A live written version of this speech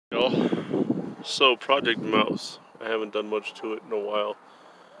Y'all, so Project Mouse, I haven't done much to it in a while.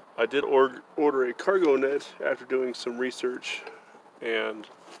 I did order a cargo net after doing some research, and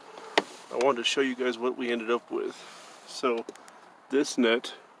I wanted to show you guys what we ended up with. So this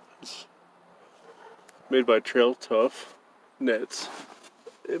net is made by Tuff nets.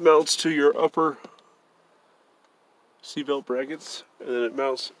 It mounts to your upper seatbelt brackets, and then it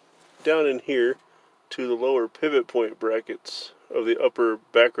mounts down in here to the lower pivot point brackets of the upper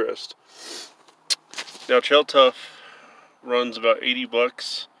backrest. Now Tuff runs about 80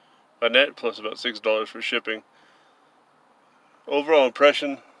 bucks a net plus about $6 for shipping. Overall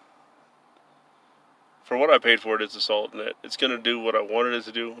impression, for what I paid for it, it's a solid net. It's going to do what I wanted it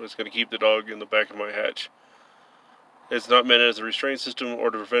to do. It's going to keep the dog in the back of my hatch. It's not meant as a restraint system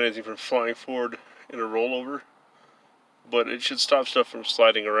or to prevent anything from flying forward in a rollover, but it should stop stuff from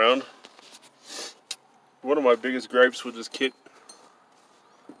sliding around. One of my biggest gripes with this kit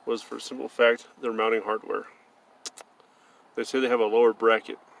was, for a simple fact, their mounting hardware. They say they have a lower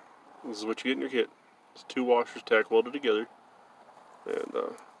bracket. This is what you get in your kit. It's 2 washers tack welded together. And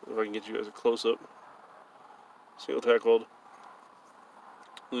if I can get you guys a close-up. Single tack weld.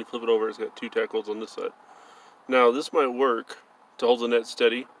 When you flip it over, it's got 2 tack welds on this side. Now, this might work to hold the net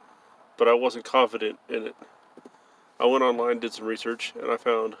steady, but I wasn't confident in it. I went online, did some research, and I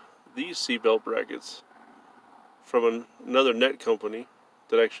found these seatbelt brackets from another net company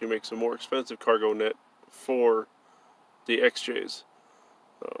that actually makes a more expensive cargo net for the XJs.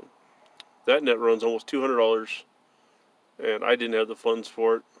 That net runs almost $200, and I didn't have the funds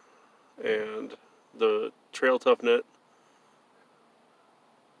for it. And the Tuff net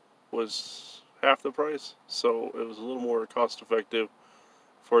was half the price, so it was a little more cost effective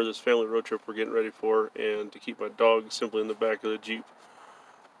for this family road trip we're getting ready for, and to keep my dog simply in the back of the Jeep.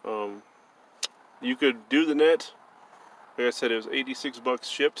 You could do the net. Like I said, it was 86 bucks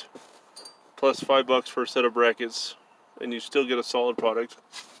shipped, plus $5 for a set of brackets, and you still get a solid product.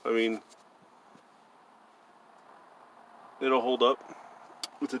 I mean, it'll hold up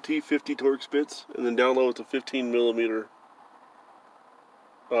with the T50 Torx bits, and then down low with a 15mm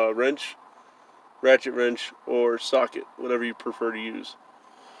wrench, ratchet wrench, or socket, whatever you prefer to use.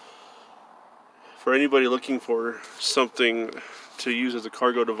 For anybody looking for something to use as a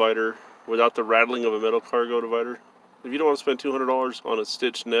cargo divider without the rattling of a metal cargo divider, if you don't want to spend $200 on a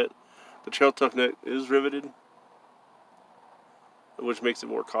stitched net, the Tuff net is riveted, which makes it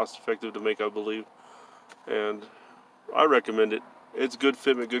more cost effective to make, I believe. And I recommend it. It's good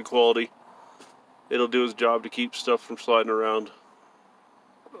fitment, good quality. It'll do its job to keep stuff from sliding around.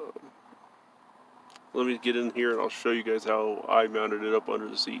 Let me get in here and I'll show you guys how I mounted it up under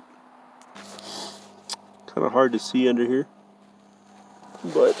the seat. Kind of hard to see under here,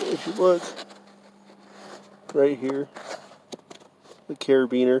 but if you look right here, the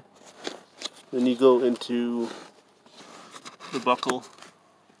carabiner, then you go into the buckle,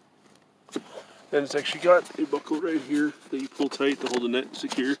 and it's actually got a buckle right here that you pull tight to hold the net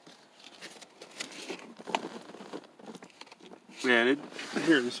secure. And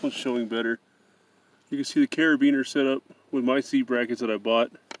here, this one's showing better. You can see the carabiner set up with my seat brackets that I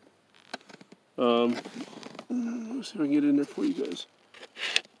bought. Let's see if I can get in there for you guys.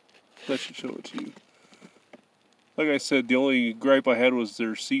 That should show it to you. Like I said, the only gripe I had was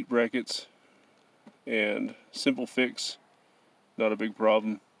their seat brackets, and simple fix, not a big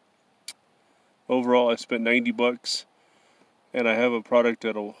problem. Overall, I spent 90 bucks, and I have a product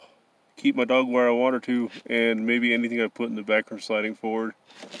that'll keep my dog where I want her to, and maybe anything I put in the back from sliding forward.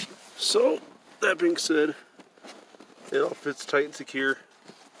 So, that being said, it all fits tight and secure.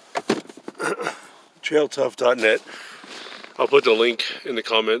 trailtuff.net. I'll put the link in the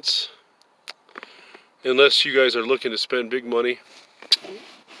comments. Unless you guys are looking to spend big money,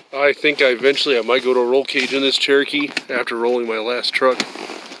 I think eventually I might go to a roll cage in this Cherokee after rolling my last truck.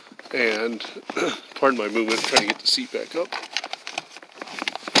 And pardon my movement, trying to get the seat back up.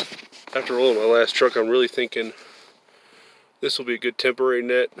 After rolling my last truck, I'm really thinking this will be a good temporary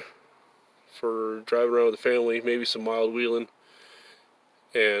net for driving around with the family, maybe some mild wheeling.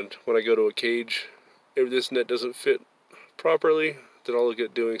 And when I go to a cage, if this net doesn't fit properly, then I'll look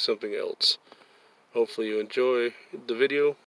at doing something else. Hopefully you enjoy the video.